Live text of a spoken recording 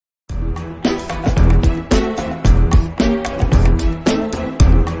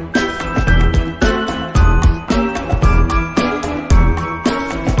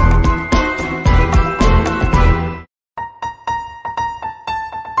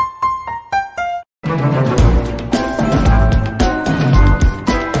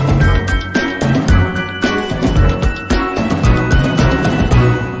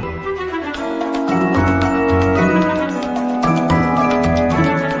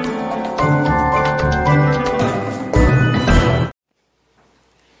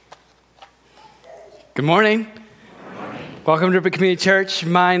Good morning. Welcome to Ripley Community Church.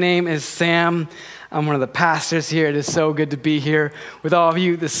 My name is Sam. I'm one of the pastors here. It is so good to be here with all of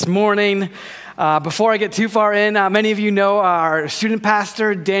you this morning. Before I get too far in, many of you know our student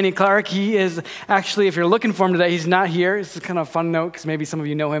pastor, Danny Clark. He is actually, if you're looking for him today, he's not here. It's kind of a fun note because maybe some of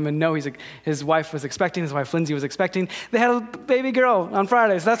you know him and know his wife was expecting, his wife Lindsay was expecting. They had a baby girl on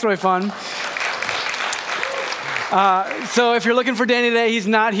Friday, so that's really fun. So if you're looking for Danny today, he's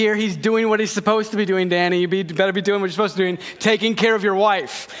not here. He's doing what he's supposed to be doing, Danny. You better be doing what you're supposed to be doing, taking care of your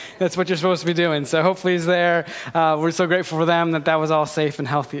wife. That's what you're supposed to be doing. So hopefully he's there. We're so grateful for them that was all safe and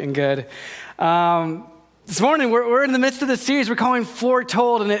healthy and good. This morning, we're in the midst of this series we're calling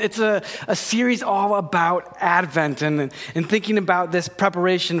Foretold, and it's a series all about Advent and thinking about this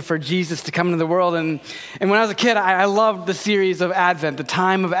preparation for Jesus to come into the world. And when I was a kid, I loved the series of Advent, the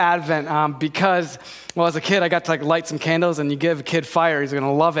time of Advent, because, well, as a kid, I got to light some candles, and you give a kid fire, he's going to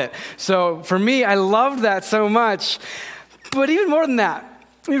love it. So for me, I loved that so much. But even more than that,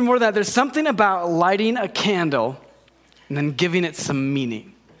 there's something about lighting a candle and then giving it some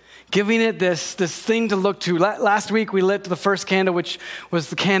meaning. Giving it this thing to look to. Last week, we lit the first candle, which was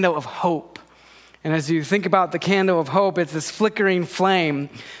the candle of hope. And as you think about the candle of hope, it's this flickering flame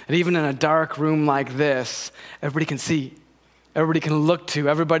that even in a dark room like this, everybody can see. Everybody can look to.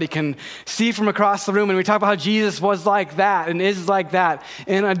 Everybody can see from across the room. And we talk about how Jesus was like that and is like that.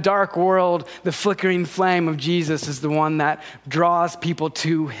 In a dark world, the flickering flame of Jesus is the one that draws people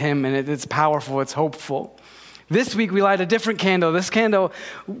to him. And it's powerful. It's hopeful. This week, we light a different candle. This candle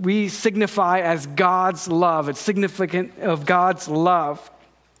we signify as God's love. It's significant of God's love.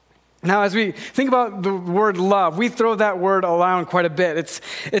 Now, as we think about the word love, we throw that word around quite a bit.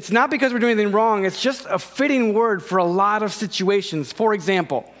 It's not because we're doing anything wrong. It's just a fitting word for a lot of situations. For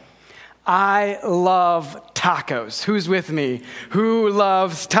example, I love tacos. Who's with me? Who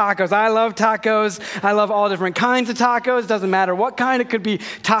loves tacos? I love tacos. I love all different kinds of tacos. Doesn't matter what kind. It could be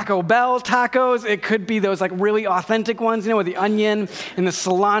Taco Bell tacos. It could be those really authentic ones, with the onion and the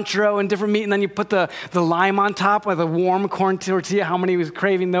cilantro and different meat. And then you put the lime on top with a warm corn tortilla. How many is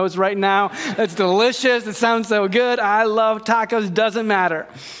craving those right now? That's delicious. It sounds so good. I love tacos. Doesn't matter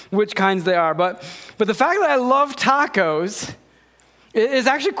which kinds they are. But the fact that I love tacos is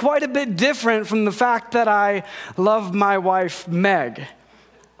actually quite a bit different from the fact that I love my wife, Meg,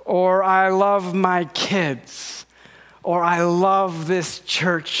 or I love my kids, or I love this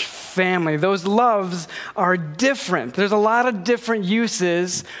church family. Those loves are different. There's a lot of different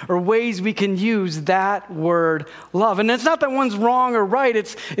uses or ways we can use that word love. And it's not that one's wrong or right.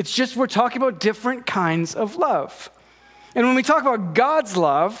 It's just we're talking about different kinds of love. And when we talk about God's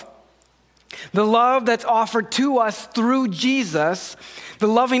love, the love that's offered to us through Jesus, the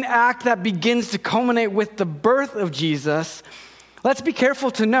loving act that begins to culminate with the birth of Jesus, let's be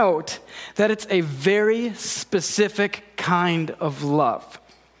careful to note that it's a very specific kind of love.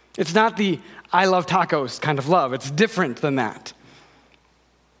 It's not the I love tacos kind of love. It's different than that.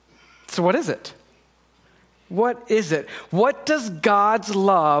 So what is it? What is it? What does God's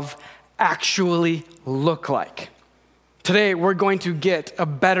love actually look like? Today, we're going to get a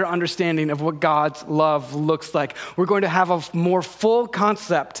better understanding of what God's love looks like. We're going to have a more full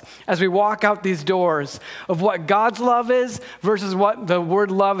concept as we walk out these doors of what God's love is versus what the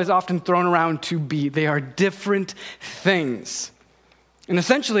word love is often thrown around to be. They are different things. And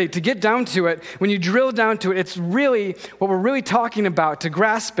essentially, to get down to it, when you drill down to it, it's really, what we're really talking about, to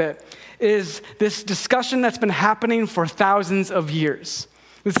grasp it, is this discussion that's been happening for thousands of years.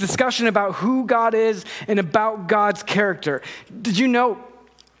 This discussion about who God is and about God's character. Did you know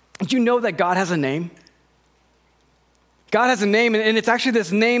that God has a name? God has a name, and it's actually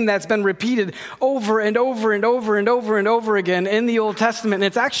this name that's been repeated over and over and over and over and over again in the Old Testament. And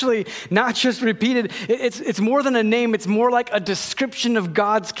it's actually not just repeated. It's more than a name. It's more like a description of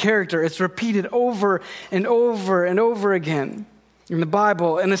God's character. It's repeated over and over and over again in the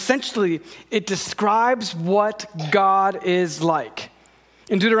Bible. And essentially, it describes what God is like.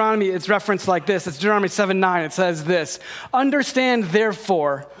 In Deuteronomy, it's referenced like this. It's Deuteronomy 7:9. It says this: "Understand,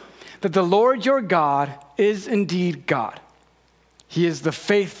 therefore, that the Lord your God is indeed God. He is the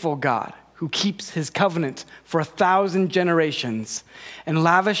faithful God who keeps his covenant for 1,000 generations and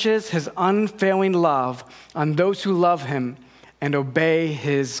lavishes his unfailing love on those who love him and obey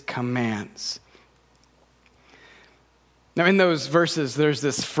his commands." Now, in those verses, there's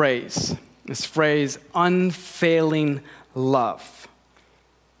this phrase, unfailing love.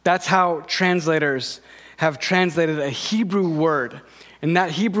 That's how translators have translated a Hebrew word. And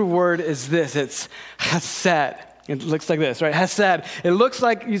that Hebrew word is this. It's chesed. It looks like this, right? Hesed. It looks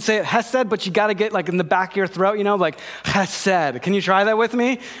like you say it hesed, but you got to get like in the back of your throat, like hesed. Can you try that with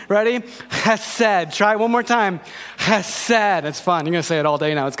me? Ready? Hesed. Try it one more time. Hesed. It's fun. You're going to say it all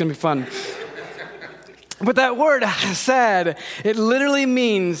day now. It's going to be fun. But that word hesed, it literally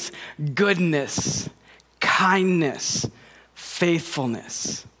means goodness, kindness,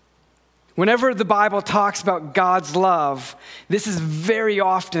 faithfulness. Whenever the Bible talks about God's love, this is very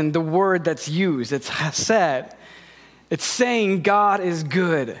often the word that's used. It's hesed. It's saying God is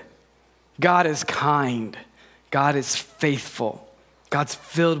good. God is kind. God is faithful. God's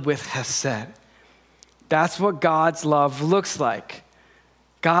filled with hesed. That's what God's love looks like.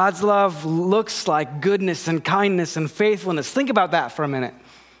 God's love looks like goodness and kindness and faithfulness. Think about that for a minute.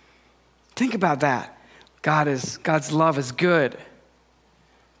 Think about that. God's love is good.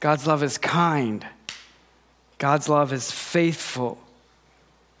 God's love is kind. God's love is faithful.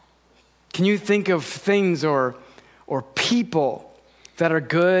 Can you think of things or people that are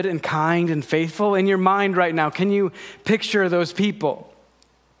good and kind and faithful in your mind right now? Can you picture those people?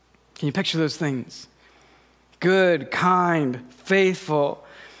 Can you picture those things? Good, kind, faithful.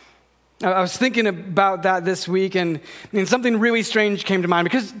 I was thinking about that this week, and something really strange came to mind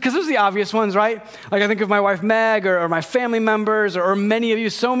because those are the obvious ones, right? Like I think of my wife Meg or my family members or many of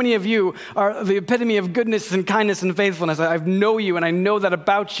you. So many of you are the epitome of goodness and kindness and faithfulness. I know you, and I know that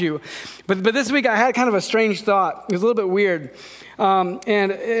about you. But this week I had kind of a strange thought. It was a little bit weird,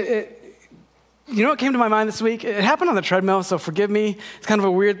 and you know what came to my mind this week? It happened on the treadmill, so forgive me. It's kind of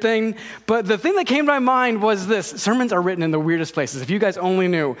a weird thing. But the thing that came to my mind was this. Sermons are written in the weirdest places. If you guys only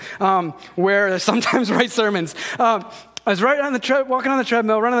knew where I sometimes write sermons. I was walking on the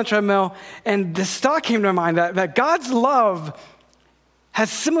treadmill, running on the treadmill, and this thought came to my mind that God's love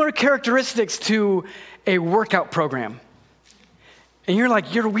has similar characteristics to a workout program. And you're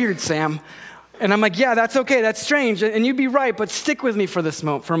like, you're weird, Sam. And I'm like, yeah, that's okay. That's strange. And you'd be right, but stick with me for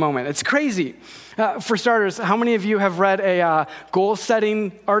a moment. It's crazy. For starters, how many of you have read a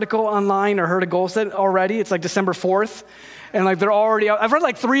goal-setting article online or heard a goal set already? It's like December 4th. And like they're already out. I've read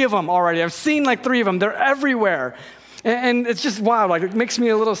like 3 of them already. I've seen like 3 of them. They're everywhere. And it's just wild. Like it makes me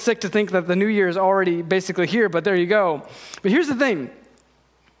a little sick to think that the new year is already basically here, but there you go. But here's the thing.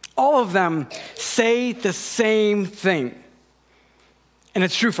 All of them say the same thing. And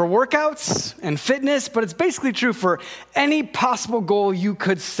it's true for workouts and fitness, but it's basically true for any possible goal you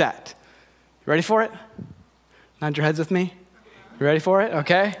could set. You ready for it? Nod your heads with me. You ready for it?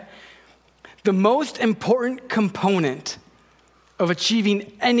 Okay. The most important component of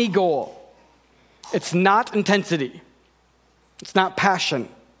achieving any goal, it's not intensity. It's not passion.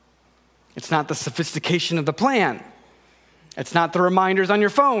 It's not the sophistication of the plan. It's not the reminders on your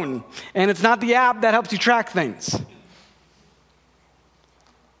phone. And it's not the app that helps you track things.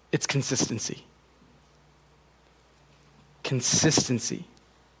 It's consistency. Consistency.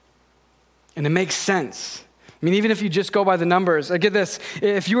 And it makes sense. I mean, even if you just go by the numbers, get this,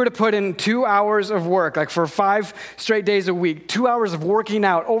 if you were to put in 2 hours of work, like for 5 straight days a week, 2 hours of working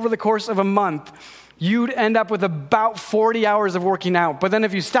out over the course of a month, you'd end up with about 40 hours of working out. But then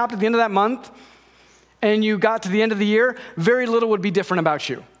if you stopped at the end of that month and you got to the end of the year, very little would be different about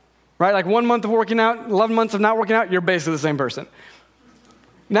you, right? Like 1 month of working out, 11 months of not working out, you're basically the same person.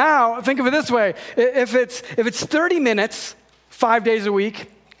 Now, think of it this way. If it's 30 minutes, 5 days a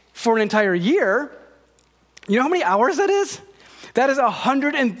week for an entire year, you know how many hours that is? That is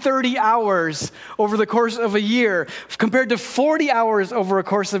 130 hours over the course of a year compared to 40 hours over a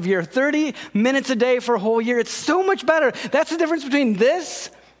course of a year. 30 minutes a day for a whole year. It's so much better. That's the difference between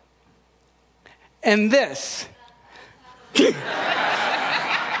this and this.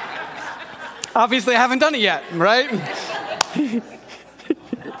 Obviously, I haven't done it yet, right?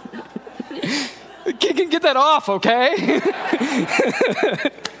 Get that off, okay?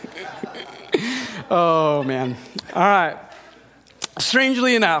 Oh, man. All right.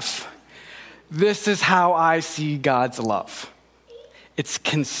 Strangely enough, this is how I see God's love. It's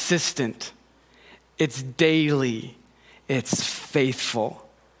consistent. It's daily. It's faithful.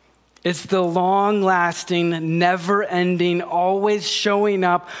 It's the long-lasting, never-ending, always showing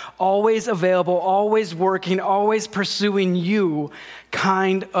up, always available, always working, always pursuing you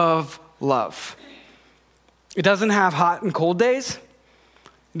kind of love. It doesn't have hot and cold days.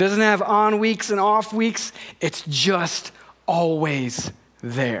 It doesn't have on weeks and off weeks. It's just always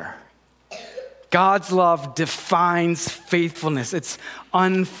there. God's love defines faithfulness. It's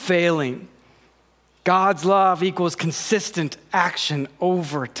unfailing. God's love equals consistent action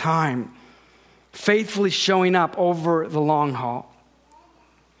over time, faithfully showing up over the long haul.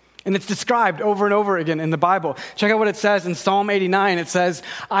 And it's described over and over again in the Bible. Check out what it says in Psalm 89. It says,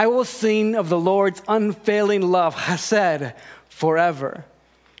 I will sing of the Lord's unfailing love, chesed, forever.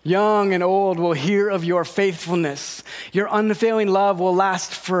 Young and old will hear of your faithfulness. Your unfailing love will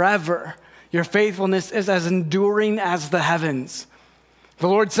last forever. Your faithfulness is as enduring as the heavens. The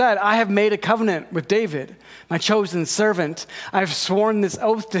Lord said, I have made a covenant with David, my chosen servant. I have sworn this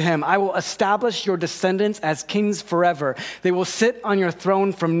oath to him. I will establish your descendants as kings forever. They will sit on your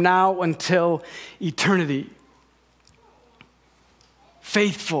throne from now until eternity.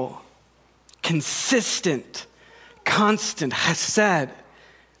 Faithful, consistent, constant, chesed.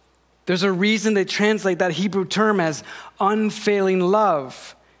 There's a reason they translate that Hebrew term as unfailing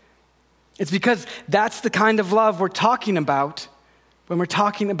love. It's because that's the kind of love we're talking about when we're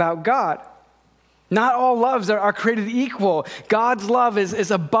talking about God. Not all loves are created equal. God's love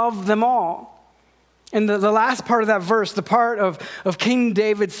is above them all. And the last part of that verse, the part of King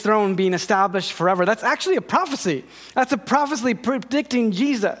David's throne being established forever, that's actually a prophecy. That's a prophecy predicting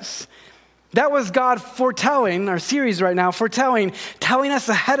Jesus. That was God foretelling, our series right now, telling us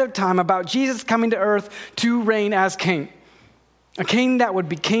ahead of time about Jesus coming to earth to reign as king. A king that would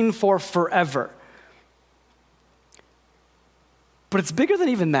be king for forever. But it's bigger than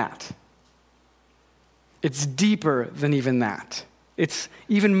even that. It's deeper than even that. It's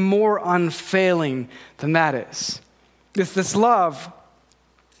even more unfailing than that is. This love,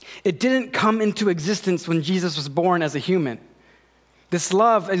 it didn't come into existence when Jesus was born as a human. This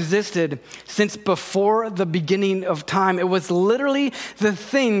love existed since before the beginning of time. It was literally the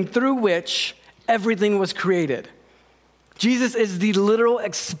thing through which everything was created. Jesus is the literal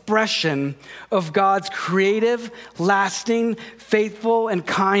expression of God's creative, lasting, faithful, and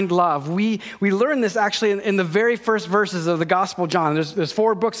kind love. We learn this actually in the very first verses of the Gospel of John. There's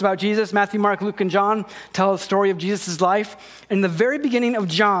 4 books about Jesus. Matthew, Mark, Luke, and John tell the story of Jesus' life. In the very beginning of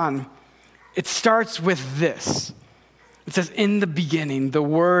John, it starts with this. It says, in the beginning, the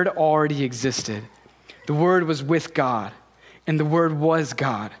Word already existed. The Word was with God, and the Word was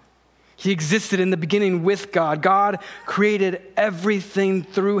God. He existed in the beginning with God. God created everything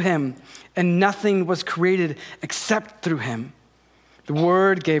through him, and nothing was created except through him. The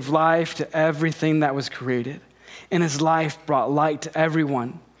Word gave life to everything that was created, and his life brought light to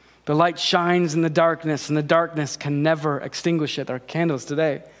everyone. The light shines in the darkness, and the darkness can never extinguish it. Our candles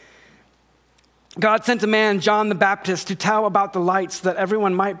today. God sent a man, John the Baptist, to tell about the light so that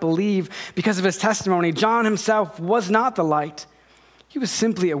everyone might believe because of his testimony. John himself was not the light. He was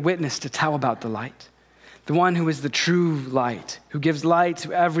simply a witness to tell about the light. The one who is the true light, who gives light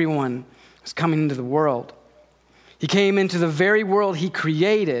to everyone who's coming into the world. He came into the very world he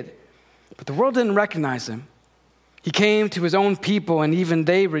created, but the world didn't recognize him. He came to his own people, and even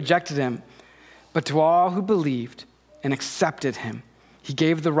they rejected him. But to all who believed and accepted him, he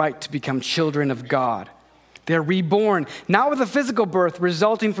gave the right to become children of God. They are reborn, not with a physical birth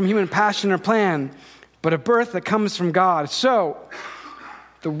resulting from human passion or plan, but a birth that comes from God. So,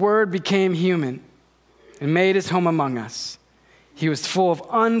 the Word became human and made his home among us. He was full of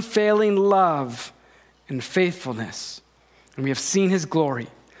unfailing love and faithfulness. And we have seen his glory,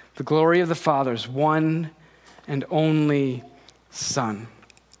 the glory of the Father's one and only Son.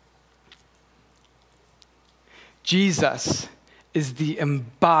 Jesus is the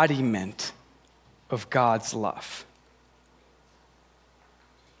embodiment of God's love.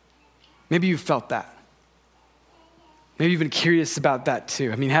 Maybe you felt that. Maybe you've been curious about that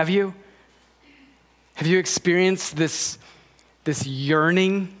too. I mean, have you? Have you experienced this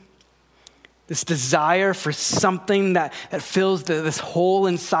yearning, this desire for something that fills this hole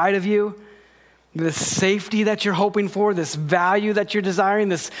inside of you? This safety that you're hoping for, this value that you're desiring,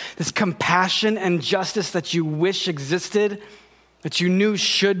 this compassion and justice that you wish existed, that you knew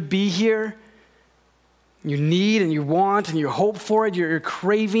should be here. You need and you want and you hope for it, you're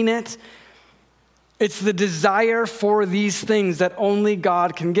craving it. It's the desire for these things that only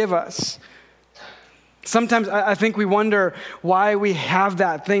God can give us. Sometimes I think we wonder why we have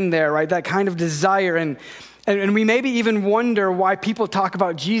that thing there, right? That kind of desire. And we maybe even wonder why people talk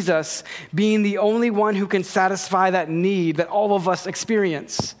about Jesus being the only one who can satisfy that need that all of us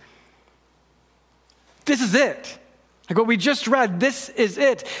experience. This is it. Like what we just read, this is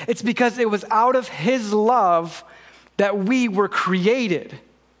it. It's because it was out of his love that we were created.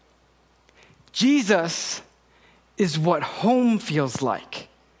 Jesus is what home feels like.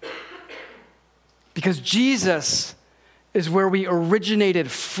 Because Jesus is where we originated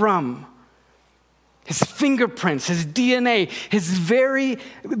from. His fingerprints, his DNA, his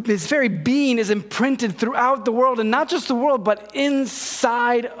very being is imprinted throughout the world, and not just the world, but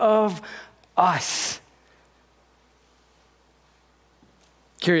inside of us.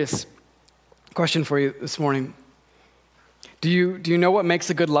 Curious question for you this morning. Do you know what makes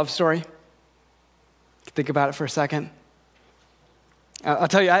a good love story? Think about it for a second. I'll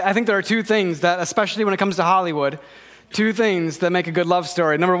tell you, I think there are two things that, especially when it comes to Hollywood, two things that make a good love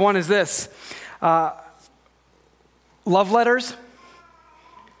story. Number one is this, love letters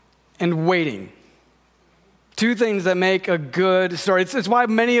and waiting. Two things that make a good story. It's why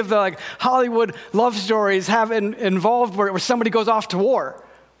many of the Hollywood love stories have involved where somebody goes off to war.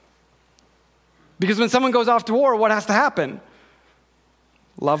 Because when someone goes off to war, what has to happen?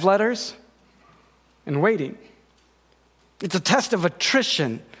 Love letters and waiting. It's a test of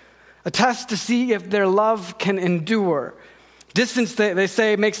attrition, a test to see if their love can endure. Distance, they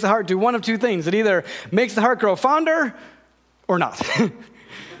say, makes the heart do one of two things. It either makes the heart grow fonder or not.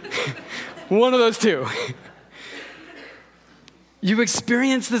 One of those two. You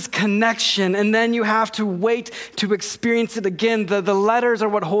experience this connection, and then you have to wait to experience it again. The letters are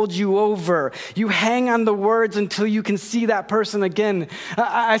what hold you over. You hang on the words until you can see that person again.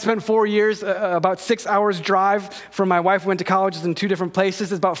 I spent 4 years, about 6 hours drive from my wife. Went to colleges in 2 different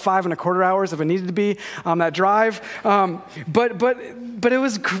places. It's about 5.25 hours if it needed to be on that drive. But it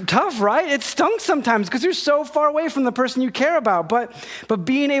was tough, right? It stunk sometimes because you're so far away from the person you care about. But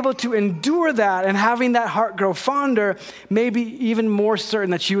being able to endure that and having that heart grow fonder, maybe even more certain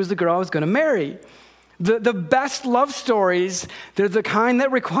that she was the girl I was going to marry. The best love stories, they're the kind that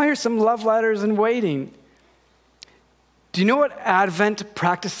require some love letters and waiting. Do you know what Advent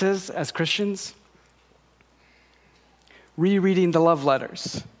practices as Christians? Rereading the love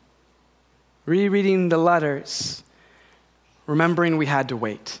letters. Rereading the letters. Remembering we had to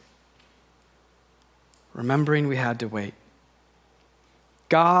wait. Remembering we had to wait.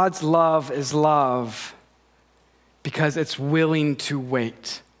 God's love is love because it's willing to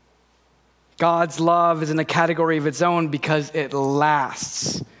wait. God's love is in a category of its own because it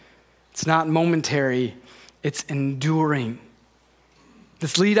lasts. It's not momentary, it's enduring.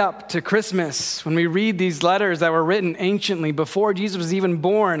 This lead up to Christmas, when we read these letters that were written anciently before Jesus was even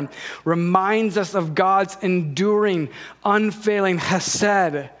born, reminds us of God's enduring, unfailing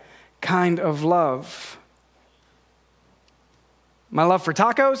chesed kind of love. My love for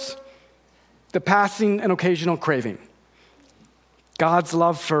tacos, the passing and occasional craving. God's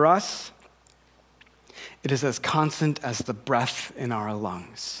love for us, it is as constant as the breath in our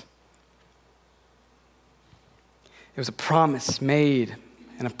lungs. It was a promise made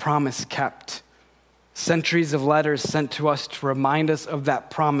and a promise kept. Centuries of letters sent to us to remind us of that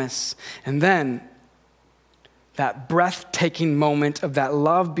promise. And then that breathtaking moment of that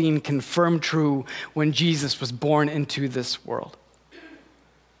love being confirmed true when Jesus was born into this world.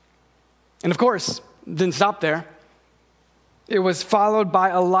 And of course, it didn't stop there. It was followed by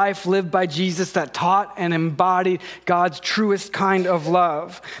a life lived by Jesus that taught and embodied God's truest kind of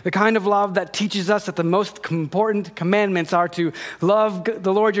love. The kind of love that teaches us that the most important commandments are to love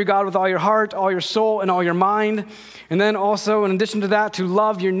the Lord your God with all your heart, all your soul, and all your mind. And then also, in addition to that, to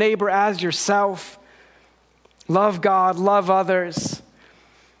love your neighbor as yourself. Love God, love others.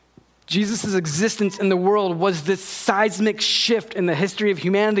 Jesus' existence in the world was this seismic shift in the history of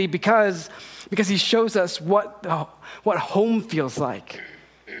humanity because he shows us what home feels like.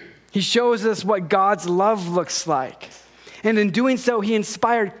 He shows us what God's love looks like. And in doing so, he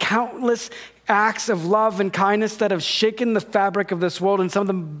inspired countless acts of love and kindness that have shaken the fabric of this world in some of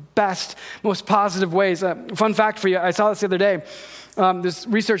the best, most positive ways. Fun fact for you, I saw this the other day. This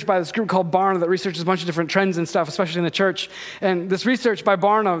research by this group called Barna that researches a bunch of different trends and stuff, especially in the church. And this research by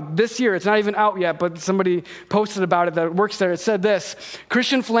Barna this year, it's not even out yet, but somebody posted about it that works there. It said this: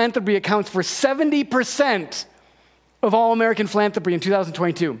 Christian philanthropy accounts for 70% of all American philanthropy in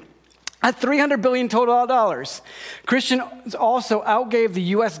 2022. At $300 billion total dollars, Christians also outgave the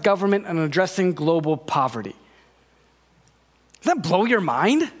U.S. government on addressing global poverty. Does that blow your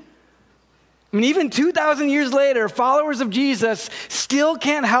mind? I mean, even 2,000 years later, followers of Jesus still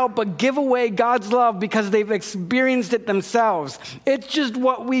can't help but give away God's love because they've experienced it themselves. It's just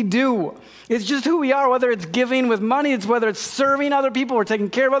what we do. It's just who we are, whether it's giving with money, whether it's serving other people or taking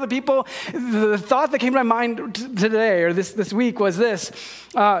care of other people. The thought that came to my mind today or this week was this.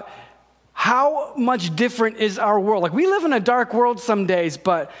 How much different is our world? Like, we live in a dark world some days,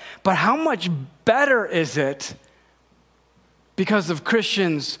 but how much better is it because of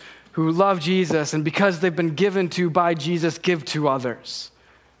Christians who love Jesus and because they've been given to by Jesus, give to others?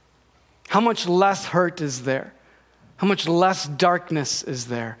 How much less hurt is there? How much less darkness is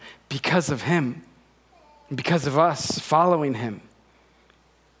there because of him, because of us following him?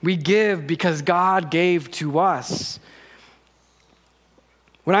 We give because God gave to us.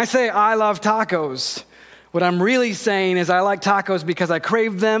 When I say I love tacos, What I'm really saying is I like tacos because I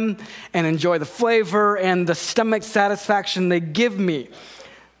crave them and enjoy the flavor and the stomach satisfaction they give me.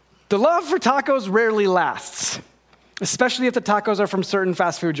 The love for tacos rarely lasts, especially if the tacos are from certain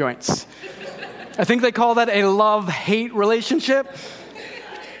fast food joints. I think they call that a love-hate relationship.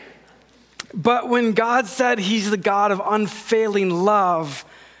 But when God said he's the God of unfailing love,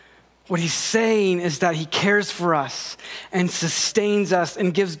 what he's saying is that he cares for us and sustains us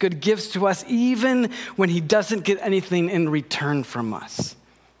and gives good gifts to us even when he doesn't get anything in return from us.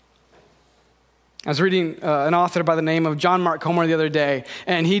 I was reading an author by the name of John Mark Comer the other day,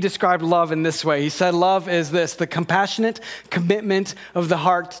 and he described love in this way. He said, love is this, the compassionate commitment of the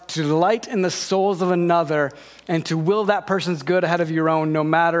heart to delight in the souls of another and to will that person's good ahead of your own, no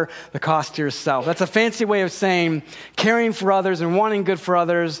matter the cost to yourself. That's a fancy way of saying caring for others and wanting good for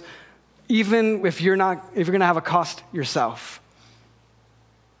others, even if you're going to have a cost yourself.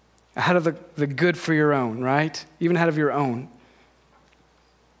 Ahead of the good for your own, right? Even ahead of your own.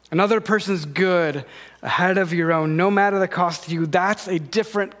 Another person's good ahead of your own, no matter the cost to you, that's a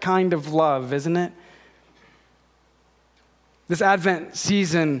different kind of love, isn't it? This Advent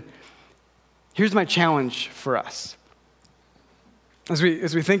season, here's my challenge for us. As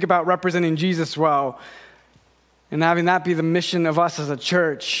we think about representing Jesus well and having that be the mission of us as a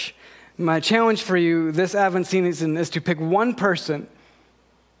church, my challenge for you this Advent season is to pick one person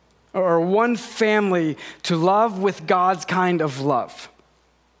or one family to love with God's kind of love.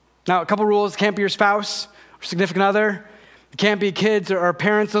 Now, a couple rules: can't be your spouse or significant other. It can't be kids or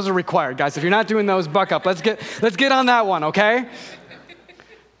parents. Those are required, guys. If you're not doing those, buck up. Let's get on that one, okay?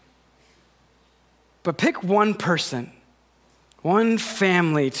 But pick one person, one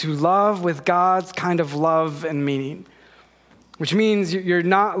family to love with God's kind of love and meaning, which means you're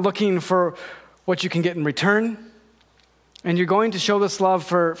not looking for what you can get in return, and you're going to show this love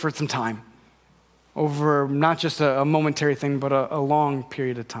for some time, over not just a momentary thing, but a long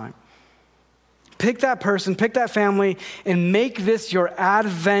period of time. Pick that person, pick that family, and make this your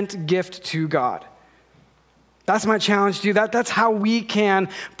Advent gift to God. That's my challenge to you. That's how we can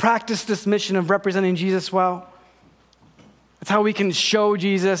practice this mission of representing Jesus well. That's how we can show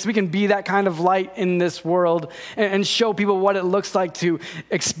Jesus. We can be that kind of light in this world and show people what it looks like to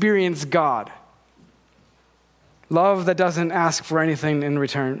experience God. Love that doesn't ask for anything in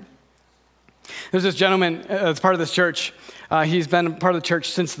return. There's this gentleman that's part of this church. He's been part of the church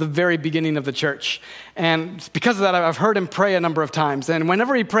since the very beginning of the church. And because of that, I've heard him pray a number of times. And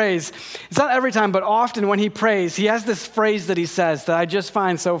whenever he prays, it's not every time, but often when he prays, he has this phrase that he says that I just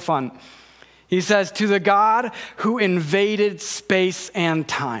find so fun. He says, "To the God who invaded space and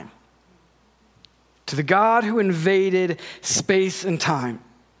time." To the God who invaded space and time.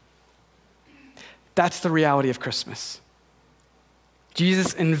 That's the reality of Christmas.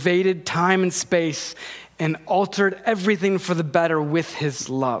 Jesus invaded time and space and altered everything for the better with his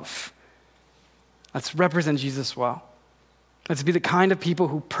love. Let's represent Jesus well. Let's be the kind of people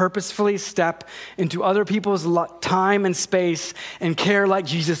who purposefully step into other people's time and space and care like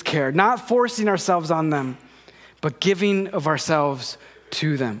Jesus cared, not forcing ourselves on them, but giving of ourselves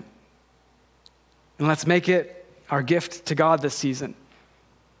to them. And let's make it our gift to God this season.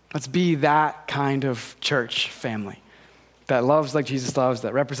 Let's be that kind of church family that loves like Jesus loves,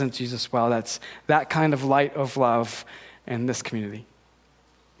 that represents Jesus well. That's that kind of light of love in this community.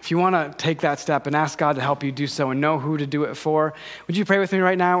 If you want to take that step and ask God to help you do so and know who to do it for, would you pray with me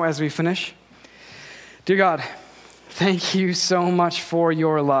right now as we finish? Dear God, thank you so much for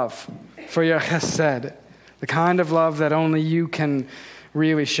your love, for your chesed, the kind of love that only you can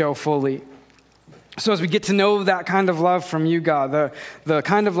really show fully. So as we get to know that kind of love from you, God, the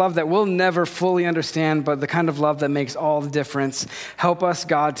kind of love that we'll never fully understand, but the kind of love that makes all the difference, help us,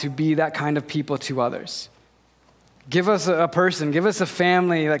 God, to be that kind of people to others. Give us a person, give us a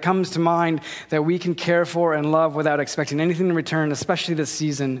family that comes to mind that we can care for and love without expecting anything in return, especially this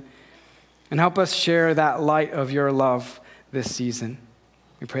season. And help us share that light of your love this season.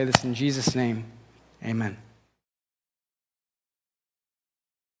 We pray this in Jesus' name. Amen.